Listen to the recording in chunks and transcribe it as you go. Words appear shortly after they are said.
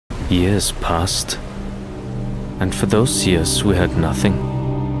Years passed, and for those years we heard nothing.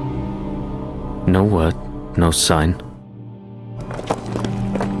 No word, no sign.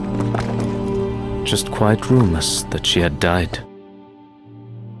 Just quiet rumors that she had died.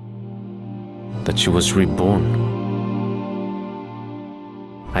 That she was reborn.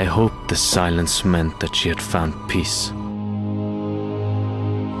 I hoped the silence meant that she had found peace.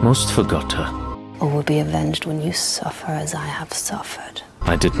 Most forgot her. Or will be avenged when you suffer as I have suffered.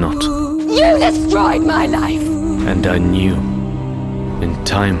 I did not. You destroyed my life! And I knew, in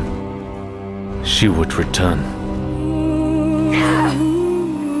time, she would return.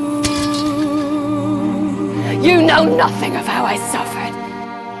 You know nothing of how I suffered.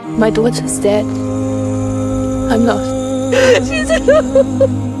 My daughter's dead. I'm lost. She's alone.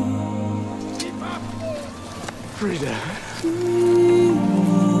 Brida.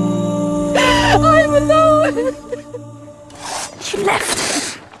 I'm alone. She left.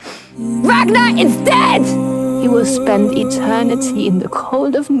 Ragnar is dead! He will spend eternity in the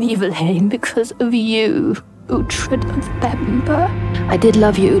cold of Nibelheim because of you, Uhtred of Bember. I did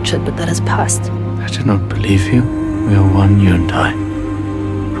love you, Uhtred, but that has passed. I do not believe you. We are one, you and I.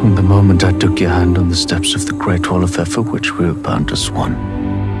 From the moment I took your hand on the steps of the Great Hall of Air for which we were bound as one.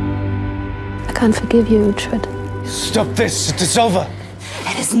 I can't forgive you, Uhtred. Stop this! It is over!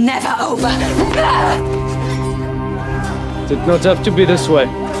 It is never over! Did not have to be this way.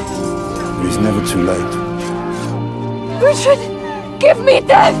 It is never too late. Uhtred, give me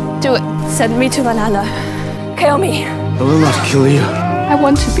death! Do it. Send me to Valhalla. Kill me. I will not kill you. I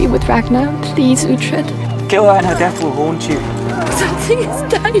want to be with Ragnar. Please, Uhtred. Kill her and her death will haunt you. Something has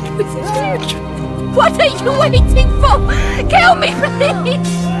died within me, Uhtred. What are you waiting for? Kill me,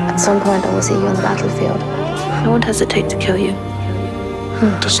 please! At some point, I will see you on the battlefield. I won't hesitate to kill you.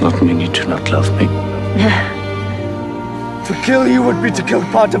 Does not mean you do not love me. To kill you would be to kill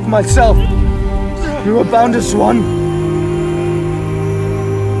part of myself. We were bound as one.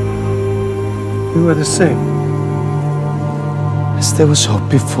 We were the same. As there was hope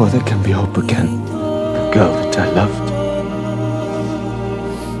before, there can be hope again. The girl that I loved.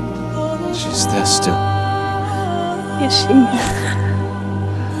 She's there still. Is she?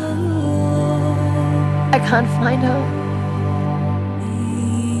 I can't find her.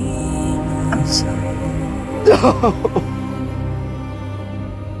 I'm sorry. No!